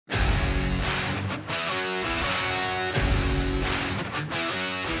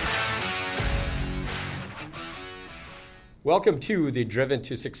Welcome to the Driven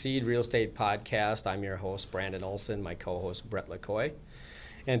to Succeed Real Estate Podcast. I'm your host, Brandon Olson, my co-host, Brett LaCoy.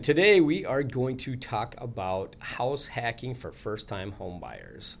 And today we are going to talk about house hacking for first-time home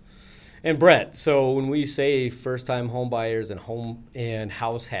buyers. And Brett, so when we say first-time home buyers and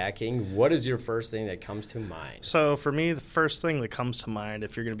house hacking, what is your first thing that comes to mind? So for me, the first thing that comes to mind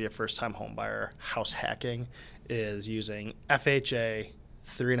if you're going to be a first-time home buyer, house hacking, is using FHA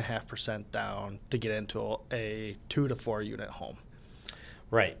 3.5% down to get into a 2 to 4 unit home.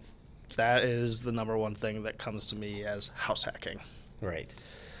 Right. That is the number one thing that comes to me as house hacking. Right.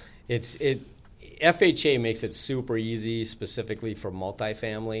 FHA makes it super easy, specifically for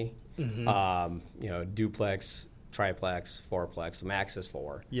multifamily. Duplex, triplex, fourplex. The max is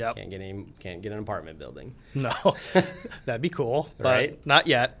 4. Yep. Can't get an apartment building. No, that'd be cool, but right? Not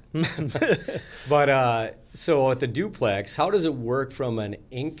yet. But so at the duplex, how does it work from an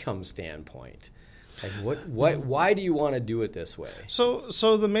income standpoint? Like why do you want to do it this way? So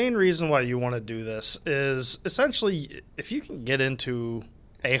the main reason why you want to do this is essentially if you can get into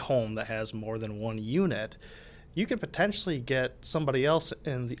a home that has more than one unit, you could potentially get somebody else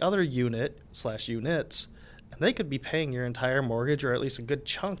in the other unit/units, and they could be paying your entire mortgage or at least a good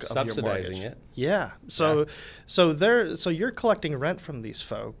chunk of your mortgage. Subsidizing it. Yeah. So you're collecting rent from these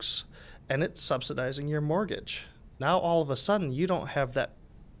folks, and it's subsidizing your mortgage. Now all of a sudden you don't have that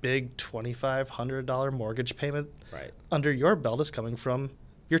big $2,500 mortgage payment under your belt is coming from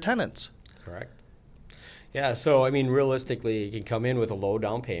your tenants. Correct. Yeah, so I mean, realistically, you can come in with a low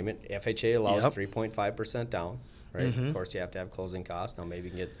down payment. FHA allows 3.5% down, right? Mm-hmm. Of course, you have to have closing costs. Now, maybe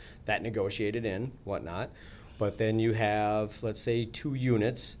you can get that negotiated in, whatnot. But then you have, let's say, 2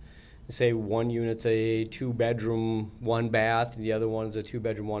 units. Say one unit's a 2-bedroom, 1-bath, and the other one's a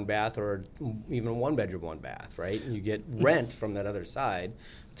 2-bedroom, 1-bath, or even a 1-bedroom, 1-bath, right? And you get rent from that other side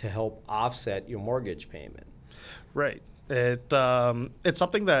to help offset your mortgage payment. Right. It's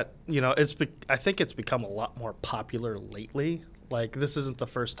something that, I think it's become a lot more popular lately. Like, this isn't the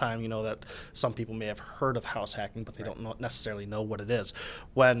first time, that some people may have heard of house hacking, but they don't necessarily know what it is.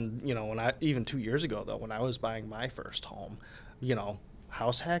 Even 2 years ago, though, when I was buying my first home,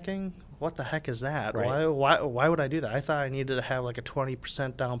 house hacking? What the heck is that? Right. Why would I do that? I thought I needed to have like a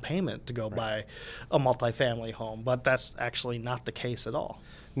 20% down payment to go buy a multifamily home, but that's actually not the case at all.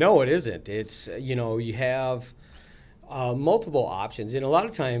 No, it isn't. It's, you have multiple options. And a lot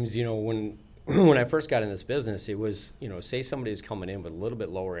of times, when I first got in this business, it was, say somebody's coming in with a little bit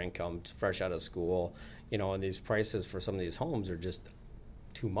lower income, fresh out of school, and these prices for some of these homes are just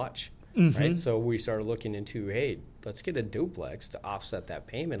too much, right? So we started looking into, hey, let's get a duplex to offset that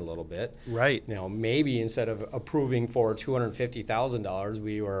payment a little bit. Right. Maybe instead of approving for $250,000,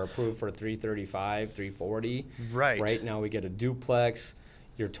 we were approved for $335,000, $340,000. Right. Right now we get a duplex.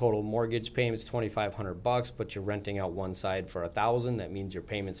 Your total mortgage payment's $2,500, but you're renting out one side for $1,000. That means your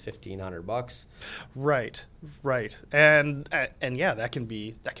payment's $1,500. Right. And yeah, that can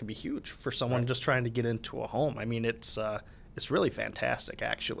be huge for someone just trying to get into a home. I mean, it's really fantastic,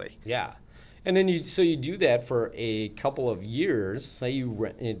 actually. Yeah. And then you do that for a couple of years. Say you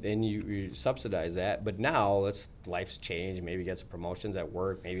rent and you subsidize that, but now life's changed. Maybe you get some promotions at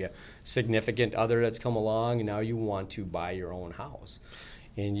work. Maybe a significant other that's come along, and now you want to buy your own house.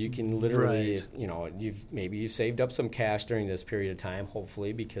 And you can literally, you've saved up some cash during this period of time,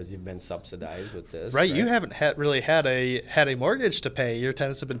 hopefully, because you've been subsidized with this. Right. You haven't really had a mortgage to pay. Your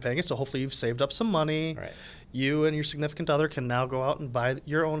tenants have been paying it, so hopefully you've saved up some money. Right. You and your significant other can now go out and buy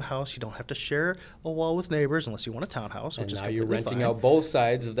your own house. You don't have to share a wall with neighbors unless you want a townhouse, which is completely fine. Now you're renting out both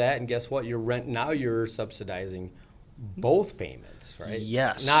sides of that, and guess what? You're subsidizing both payments, right?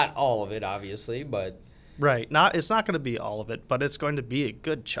 Yes. Not all of it, obviously, but... Right. It's not going to be all of it, but it's going to be a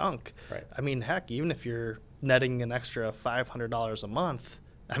good chunk. Right. I mean, heck, even if you're netting an extra $500 a month,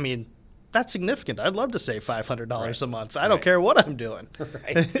 I mean, that's significant. I'd love to save $500 a month. I don't care what I'm doing.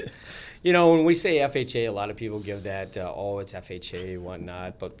 Right. When we say FHA, a lot of people give that, it's FHA,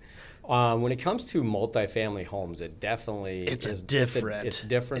 whatnot. But when it comes to multifamily homes, it definitely is different. It's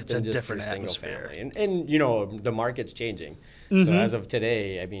different than just for single family. And the market's changing. Mm-hmm. So as of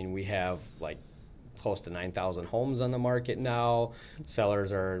today, I mean, we have close to 9,000 homes on the market now.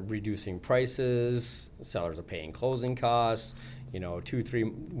 Sellers are reducing prices. Sellers are paying closing costs.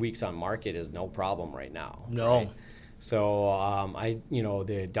 2-3 weeks on market is no problem right now. No. Right? So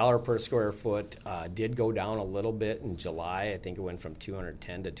the dollar per square foot did go down a little bit in July. I think it went from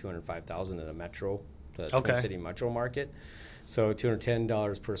 $210 to $205,000 in the Twin City metro market. So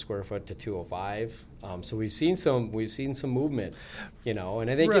 $210 per square foot to $205. So we've seen some movement, and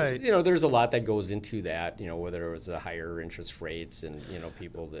I think it's there's a lot that goes into that, whether it was the higher interest rates and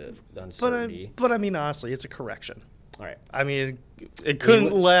people the uncertainty. But I mean honestly, it's a correction. All right. I mean, it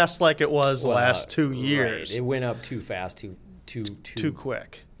couldn't last like it was the last 2 years. Right. It went up too fast, too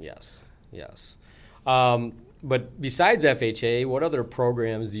quick. Yes. But besides FHA, what other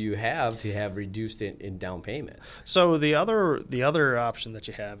programs do you have to have reduced in down payment? So the other option that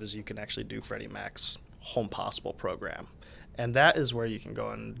you have is you can actually do Freddie Mac's Home Possible program. And that is where you can go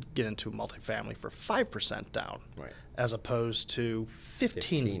and get into multifamily for 5% down, right, as opposed to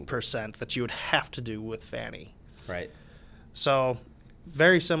 15% that you would have to do with Fannie. Right. So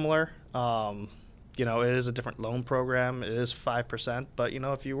very similar. It is a different loan program. It is 5%. But,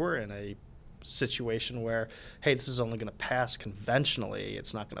 if you were in a situation where, hey, this is only going to pass conventionally,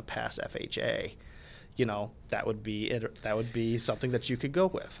 it's not going to pass FHA, that would be it. That would be something that you could go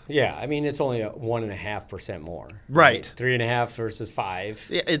with. Yeah, I mean, it's only 1.5% more. Right. 3.5 versus 5.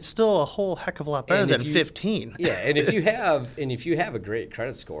 Yeah, it's still a whole heck of a lot better than 15. Yeah, and if you have a great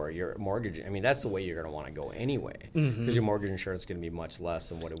credit score, your mortgage, I mean, that's the way you're going to want to go anyway, because your mortgage insurance is going to be much less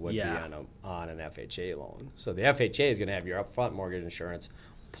than what it would be on an FHA loan. So the FHA is going to have your upfront mortgage insurance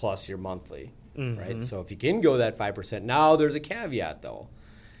plus your monthly, right? So if you can go that 5%, now there's a caveat though.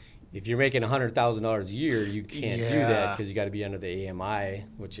 If you're making $100,000 a year, you can't do that because you got to be under the AMI,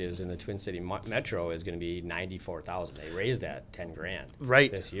 which is in the Twin City Metro is going to be $94,000. They raised that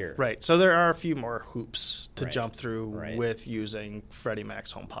 $10,000 this year. Right. So there are a few more hoops to jump through with using Freddie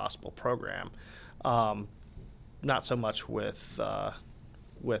Mac's Home Possible program. Not so much with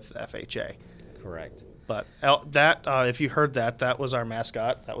FHA. Correct. But if you heard that was our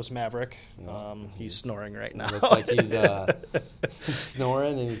mascot. That was Maverick. He's snoring right now. Looks like he's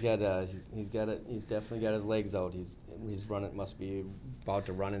snoring, and he's definitely got his legs out. He's running. Must be about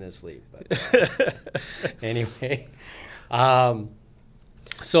to run in his sleep. But anyway,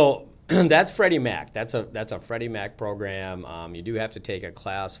 so that's Freddie Mac. That's a Freddie Mac program. You do have to take a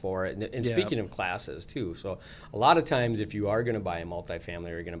class for it. And speaking of classes too, so a lot of times if you are going to buy a multifamily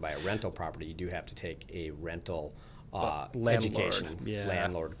or you're going to buy a rental property, you do have to take a rental education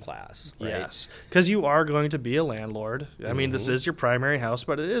landlord class. Right? Yes, because you are going to be a landlord. I mean, this is your primary house,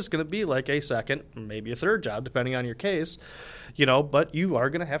 but it is going to be like a second, maybe a third job, depending on your case. But you are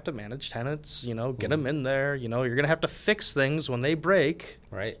going to have to manage tenants, get them in there. You're going to have to fix things when they break.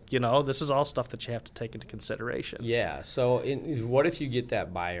 Right. This is all stuff that you have to take into consideration. Yeah. So what if you get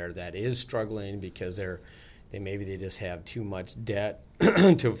that buyer that is struggling because they just have too much debt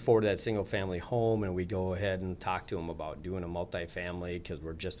to afford that single family home, and we go ahead and talk to them about doing a multifamily because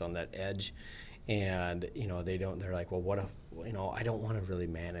we're just on that edge, and they're like, well, what if I don't want to really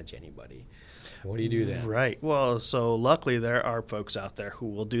manage anybody. What do you do then? Right. Well, so luckily there are folks out there who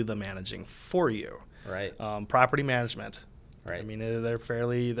will do the managing for you. Right. Property management. Right. I mean, they're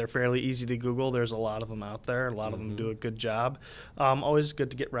fairly easy to Google. There's a lot of them out there. A lot of them do a good job. Always good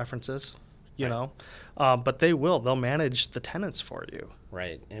to get references. But they'll manage the tenants for you.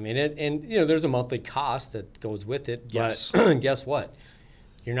 Right. I mean, there's a monthly cost that goes with it. Yes. But guess what?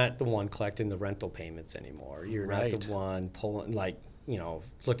 You're not the one collecting the rental payments anymore. You're not the one pulling,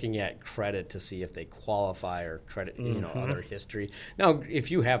 looking at credit to see if they qualify or credit, other history. Now,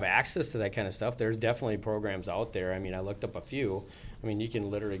 if you have access to that kind of stuff, there's definitely programs out there. I mean, I looked up a few. I mean, you can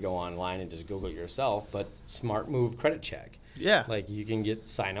literally go online and just Google it yourself, but Smart Move Credit Check. Yeah. Like you can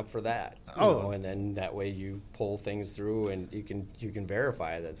sign up for that. And then that way you pull things through and you can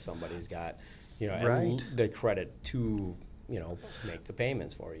verify that somebody's got, the credit to, make the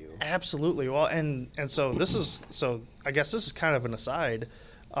payments for you. Absolutely. Well, and so I guess this is kind of an aside.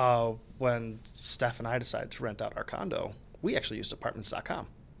 When Steph and I decided to rent out our condo, we actually used apartments.com.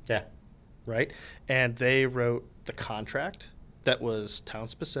 Yeah. Right? And they wrote the contract that was town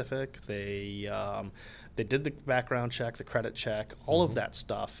specific. They did the background check, the credit check, all of that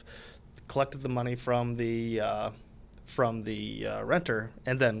stuff, collected the money from the renter,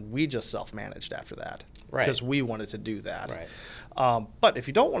 and then we just self-managed after that. Right. Because we wanted to do that. Right. But if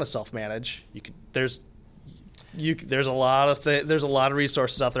you don't want to self-manage, there's a lot of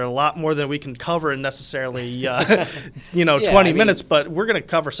resources out there, a lot more than we can cover in necessarily 20 minutes, but we're going to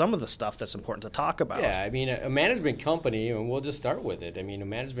cover some of the stuff that's important to talk about. Yeah, I mean, a management company, and we'll just start with it. I mean, a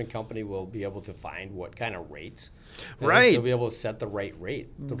management company will be able to find what kind of rates. Right. They'll be able to set the right rate,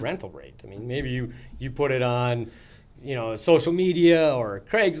 the rental rate. I mean, maybe you put it on social media or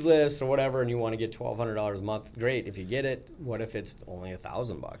Craigslist or whatever, and you want to get $1,200 a month. Great, if you get it. What if it's only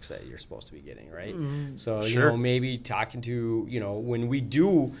 $1,000 that you're supposed to be getting, right? So sure. Maybe talking to when we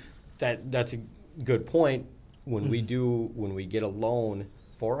do that. That's a good point. When we get a loan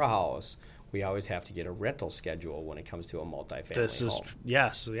for a house, we always have to get a rental schedule when it comes to a multifamily home.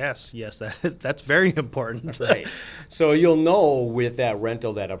 Yes. That's very important. Right. So you'll know with that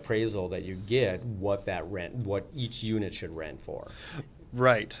rental, that appraisal that you get, what each unit should rent for.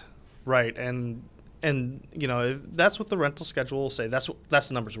 Right. And that's what the rental schedule will say. That's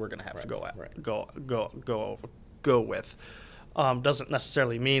the numbers we're going to have to go at. Right. Go with. Doesn't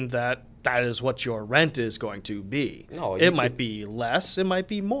necessarily mean that is what your rent is going to be. No, it might be less. It might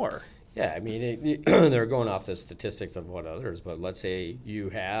be more. Yeah, I mean, they're going off the statistics of what others, but let's say you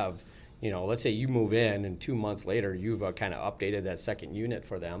have, let's say you move in and 2 months later you've kind of updated that second unit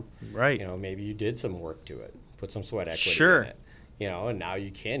for them. Right. Maybe you did some work to it, put some sweat equity in it. And now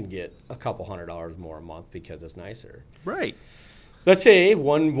you can get a couple $100 more a month because it's nicer. Right. Let's say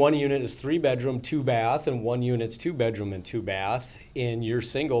one unit is 3-bedroom, 2-bath, and one unit's 2-bedroom and 2-bath, and you're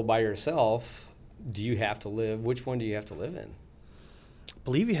single by yourself. Which one do you have to live in? I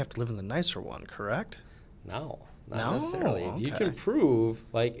believe you have to live in the nicer one, correct? No, not necessarily. Okay. You can prove,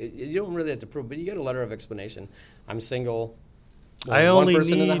 you don't really have to prove, but you get a letter of explanation. I'm single. One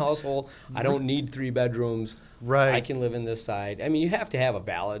person in the household. I don't need 3 bedrooms. Right. I can live in this side. I mean, you have to have a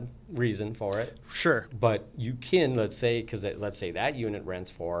valid reason for it. Sure. But you can, let's say that unit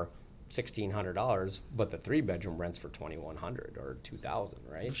rents for $1,600, but the 3-bedroom rents for $2,100 or $2,000,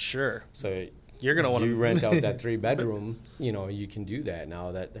 right? Sure. So you're going to want to rent out that 3-bedroom. You can do that now.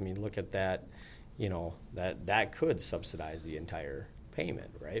 Look at that. That could subsidize the entire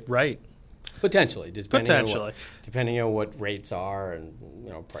payment, right? Right. Potentially, depending on what rates are and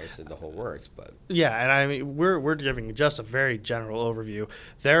price of the whole works. But yeah, and I mean we're giving just a very general overview.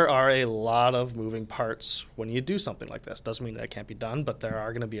 There are a lot of moving parts when you do something like this. Doesn't mean that it can't be done, but there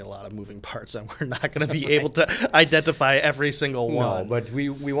are going to be a lot of moving parts, and we're not going to be able to identify every single one. No, but we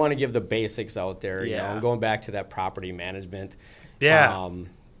want to give the basics out there. Yeah. And going back to that property management. Yeah.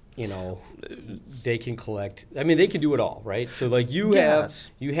 They can collect. I mean, they can do it all, right? So, you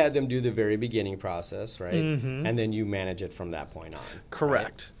had them do the very beginning process, right? Mm-hmm. And then you manage it from that point on.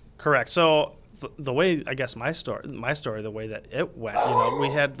 Correct. Right? Correct. So, the way I guess my story, the way that it went,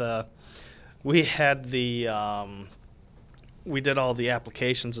 we did all the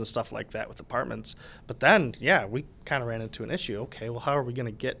applications and stuff like that with apartments, but then we kind of ran into an issue. Okay, well, how are we going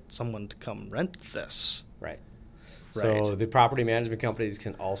to get someone to come rent this? Right. So the property management companies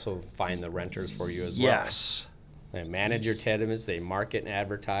can also find the renters for you as well. Yes. They manage your tenants. They market and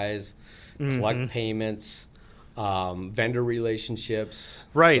advertise, collect payments, vendor relationships.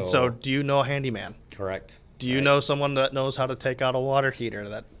 Right. So do you know a handyman? Correct. Do you know someone that knows how to take out a water heater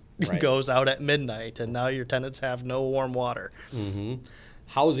that goes out at midnight and now your tenants have no warm water? Mm-hmm.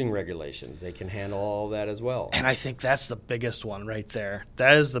 Housing regulations. They can handle all that as well. And I think that's the biggest one right there.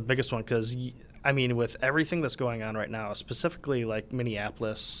 That is the biggest one because with everything that's going on right now, specifically like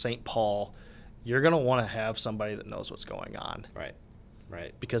Minneapolis, St. Paul, you're going to want to have somebody that knows what's going on. Right.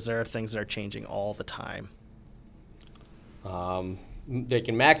 Because there are things that are changing all the time. They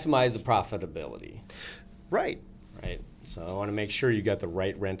can maximize the profitability. Right. So I want to make sure you got the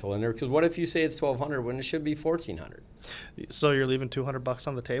right rental in there. Because what if you say it's $1,200 when it should be $1,400? So you're leaving $200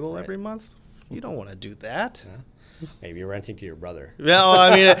 on the table every month? You don't want to do that. Yeah. Maybe you're renting to your brother. Yeah,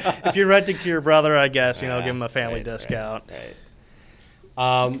 well, if you're renting to your brother, I guess, give him a family discount.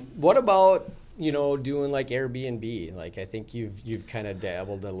 Right. What about, doing like Airbnb? I think you've kind of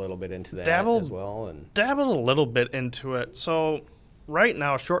dabbled a little bit into that as well. Dabbled a little bit into it. So right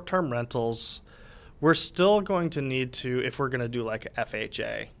now, short-term rentals, we're still going to need to, if we're going to do like a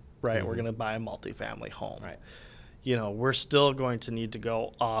FHA, right? Mm-hmm. We're going to buy a multifamily home. Right. We're still going to need to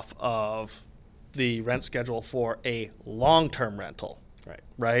go off of the rent schedule for a long-term rental,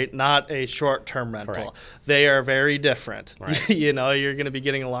 right? Not a short-term rental. Correct. They are very different. Right. You're going to be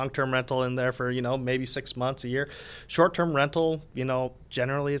getting a long-term rental in there for, maybe 6 months, a year. Short-term rental,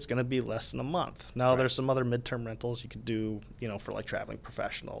 generally it's going to be less than a month. Now, there's some other midterm rentals you could do, for like traveling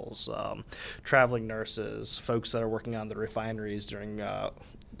professionals, traveling nurses, folks that are working on the refineries during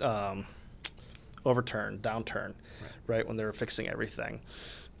downturn, right, when they're fixing everything.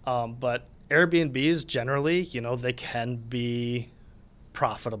 But Airbnbs generally, they can be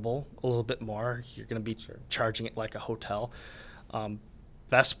profitable a little bit more. You're going to be charging it like a hotel.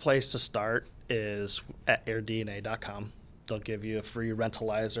 Best place to start is at airdna.com. They'll give you a free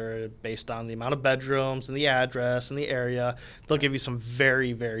rentalizer based on the amount of bedrooms and the address and the area. They'll give you some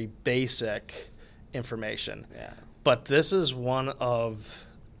very, very basic information. Yeah. But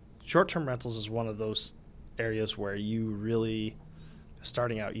short-term rentals is one of those areas where you really,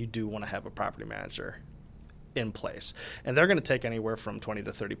 starting out, you do want to have a property manager in place. And they're going to take anywhere from 20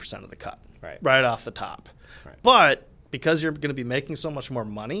 to 30% of the cut right off the top. Right. But because you're going to be making so much more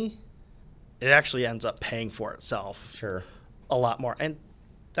money, it actually ends up paying for itself. Sure. A lot more. And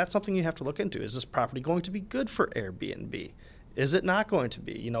that's something you have to look into. Is this property going to be good for Airbnb? Is it not going to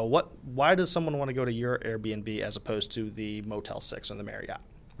be? You know, why does someone want to go to your Airbnb as opposed to the Motel 6 or the Marriott?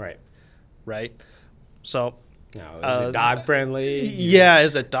 Right. Right? So... Now, is it dog friendly? Yeah,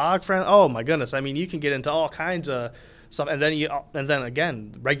 is it dog friendly? Oh my goodness! I mean, you can get into all kinds of stuff, and then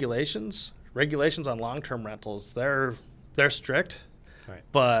again, regulations on long-term rentals. They're strict, right?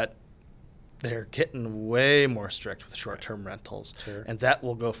 But they're getting way more strict with short-term rentals, sure. And that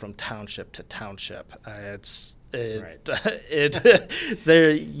will go from township to township. You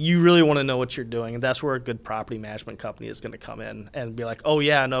really want to know what you're doing, and that's where a good property management company is going to come in and be like, oh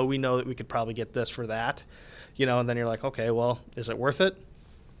yeah, no, we know that we could probably get this for that. You know, and then you're like, okay, well, is it worth it?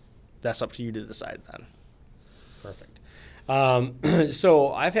 That's up to you to decide then. Perfect.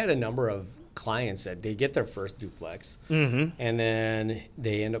 So I've had a number of clients that they get their first duplex, mm-hmm. and then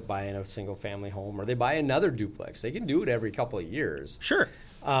they end up buying a single family home, or they buy another duplex. They can do it every couple of years. Sure.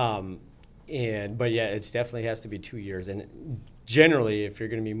 But yeah, it definitely has to be 2 years. And generally, if you're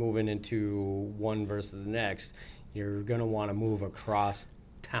going to be moving into one versus the next, you're going to want to move across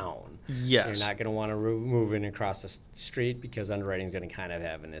town. Yes. You're not going to want to move in across the street because underwriting is going to kind of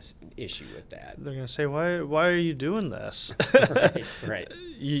have an issue with that. They're going to say, why are you doing this? Right.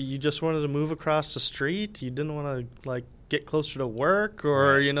 You just wanted to move across the street? You didn't want to, get closer to work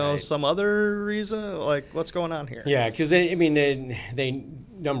or, some other reason? Like, what's going on here? Yeah, because they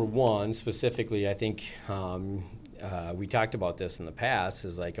number one, specifically, I think we talked about this in the past,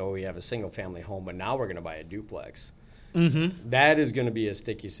 is like, oh, we have a single-family home, but now we're going to buy a duplex. Mm-hmm. That is going to be a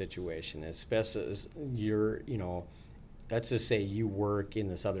sticky situation, especially as let's just say you work in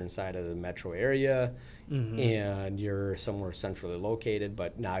the southern side of the metro area, mm-hmm. and you're somewhere centrally located,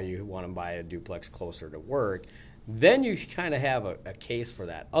 but now you want to buy a duplex closer to work. Then you kind of have a case for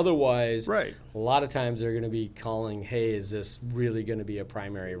that. Otherwise, right. A lot of times they're going to be calling, hey, is this really going to be a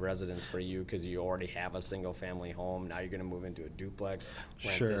primary residence for you because you already have a single-family home. Now you're going to move into a duplex,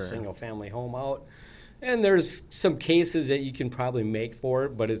 rent this single-family home out. And there's some cases that you can probably make for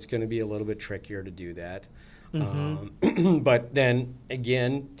it, but it's going to be a little bit trickier to do that. Mm-hmm. But then,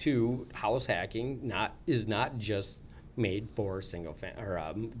 again, too, house hacking is not just made for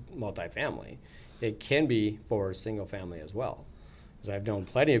multifamily. It can be for single family as well. Because I've known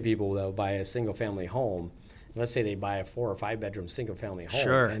plenty of people that will buy a single family home. Let's say they buy a 4 or 5 bedroom single family home,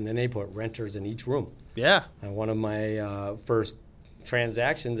 sure. And then they put renters in each room. Yeah. And one of my first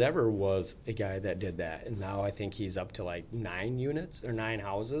transactions ever was a guy that did that, and now I think he's up to 9 units or 9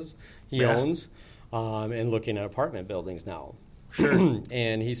 houses he owns, and looking at apartment buildings now. Sure.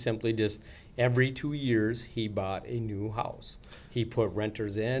 And he simply just every 2 years he bought a new house. He put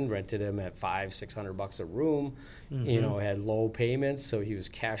renters in, rented them at $500-600 a room. Mm-hmm. Had low payments, so he was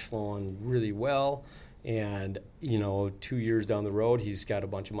cash flowing really well. And 2 years down the road, he's got a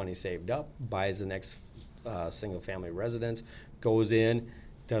bunch of money saved up, buys the next single family residence, goes in,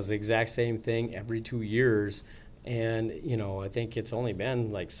 does the exact same thing every 2 years, and I think it's only been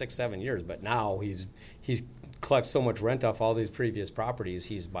 6-7 years, but now he's collects so much rent off all these previous properties,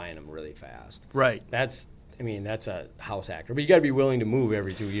 he's buying them really fast. Right. That's a house hacker, but you got to be willing to move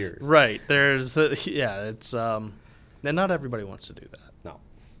every 2 years. Right. It's and not everybody wants to do that. No,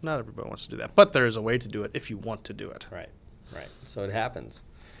 not everybody wants to do that, but there is a way to do it if you want to do it. Right. So it happens.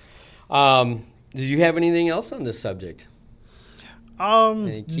 Did you have anything else on this subject?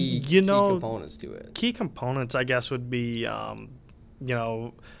 Any key components to it? Key components, I guess, would be,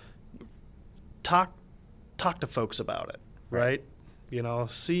 talk to folks about it, right?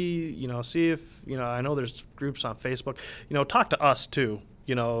 See if, I know there's groups on Facebook, talk to us too,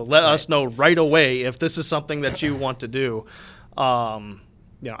 let us know right away if this is something that you want to do.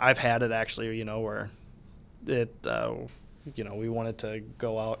 I've had it actually, where it, we wanted to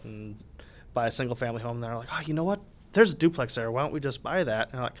go out and buy a single family home. And they're like, oh, you know what? There's a duplex there. Why don't we just buy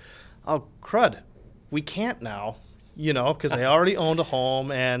that? And I'm like, oh, crud. We can't now, because they already owned a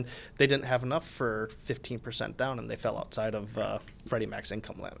home and they didn't have enough for 15% down and they fell outside of Freddie Mac's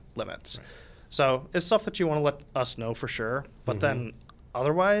income limits. Right. So it's stuff that you want to let us know for sure. But then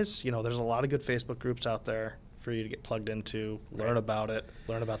otherwise, there's a lot of good Facebook groups out there for you to get plugged into, learn about it,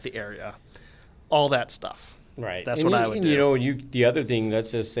 learn about the area, all that stuff. Right. That's what I would do. The other thing,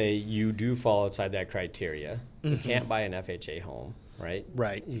 let's just say you do fall outside that criteria. You can't buy an FHA home, right?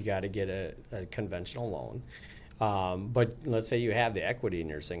 Right. You got to get a conventional loan. But let's say you have the equity in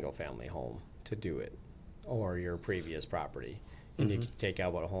your single-family home to do it, or your previous property, and you can take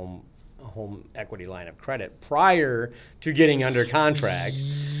out a home equity line of credit prior to getting under contract.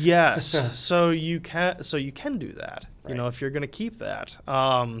 Yes. So you can do that. Right. If you're going to keep that.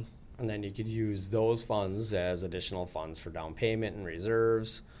 And then you could use those funds as additional funds for down payment and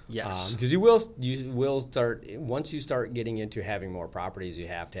reserves. Yes. Because you will start, once you start getting into having more properties, you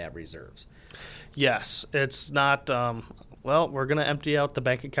have to have reserves. Yes. It's not, we're going to empty out the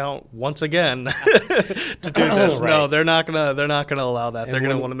bank account once again to do this. Right. No, they're not going to allow that. And they're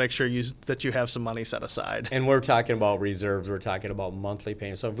going to want to make sure that you have some money set aside. And we're talking about reserves. We're talking about monthly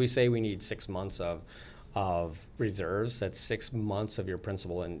payments. So if we say we need 6 months of reserves, that's 6 months of your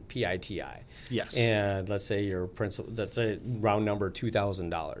principal in PITI. Yes. And let's say your principal, that's a round number,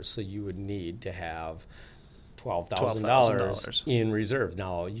 $2,000. So you would need to have $12,000 in reserves.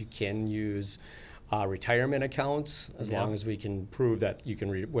 Now you can use retirement accounts as long as we can prove that you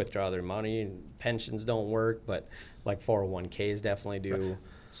can withdraw their money. And pensions don't work, but like 401ks definitely do.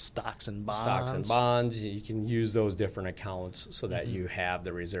 Stocks and bonds. You can use those different accounts so that you have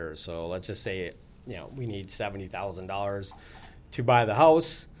the reserves. So let's just say, we need $70,000 to buy the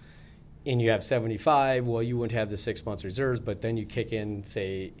house, and you have 75. Well, you wouldn't have the 6 months reserves, but then you kick in,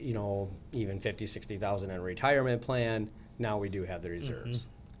 say, even 50, 60,000 in a retirement plan. Now we do have the reserves.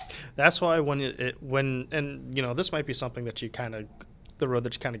 That's why this might be something that the road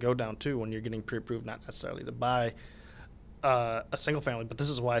that you kind of go down too when you're getting pre-approved, not necessarily to buy a single family, but this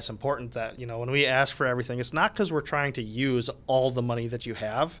is why it's important that when we ask for everything, it's not because we're trying to use all the money that you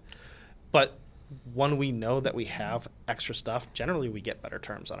have, but when we know that we have extra stuff, generally we get better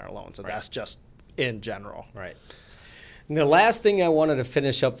terms on our loans, and that's just in general. Right. And the last thing I wanted to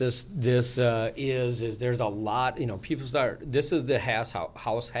finish up this is there's a lot, people start, this is the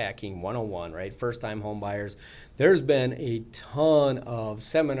house hacking 101, right? First time home buyers. There's been a ton of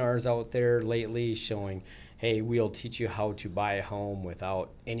seminars out there lately showing, hey, we'll teach you how to buy a home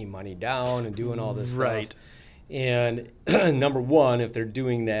without any money down and doing all this stuff. And number one, if they're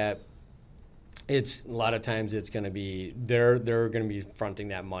doing that, it's a lot of times it's going to be they're going to be fronting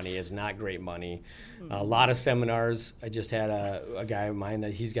that money. It's not great money. A lot of seminars. I just had a guy of mine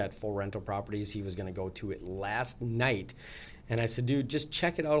that he's got 4 rental properties. He was going to go to it last night, and I said, dude, just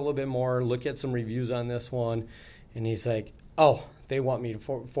check it out a little bit more. Look at some reviews on this one, and he's like, oh, they want me to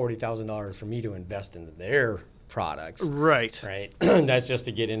 $40,000 for me to invest into their products. Right. That's just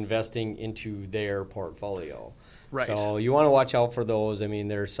to get investing into their portfolio. Right. So you want to watch out for those. I mean,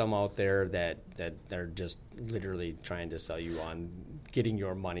 there's some out there that are just literally trying to sell you on getting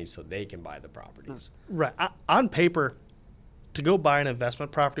your money so they can buy the properties. Right. On paper, to go buy an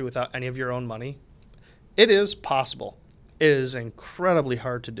investment property without any of your own money, it is possible. It is incredibly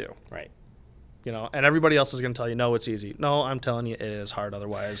hard to do. Right. And everybody else is going to tell you, no, it's easy. No, I'm telling you, it is hard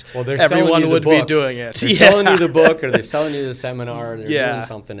otherwise. Well, everyone would be doing it. They're selling you the book, or they're selling you the seminar. They're doing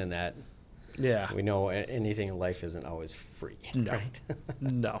something in that. Yeah. We know anything in life isn't always free. No. Right?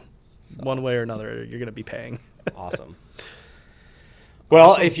 No. So. One way or another, you're going to be paying. Awesome.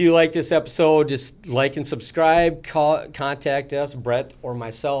 Well, if you like this episode, just like and subscribe. Contact us. Brett or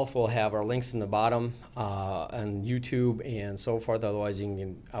myself will have our links in the bottom on YouTube and so forth. Otherwise, you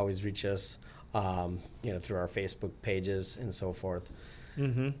can always reach us through our Facebook pages and so forth.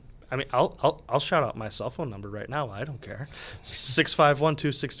 Mm-hmm. I mean, I'll shout out my cell phone number right now. I don't care.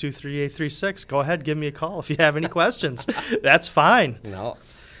 651-262-3836. Go ahead, give me a call if you have any questions. That's fine. No,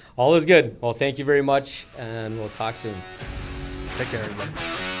 all is good. Well, thank you very much, and we'll talk soon. Take care, everybody.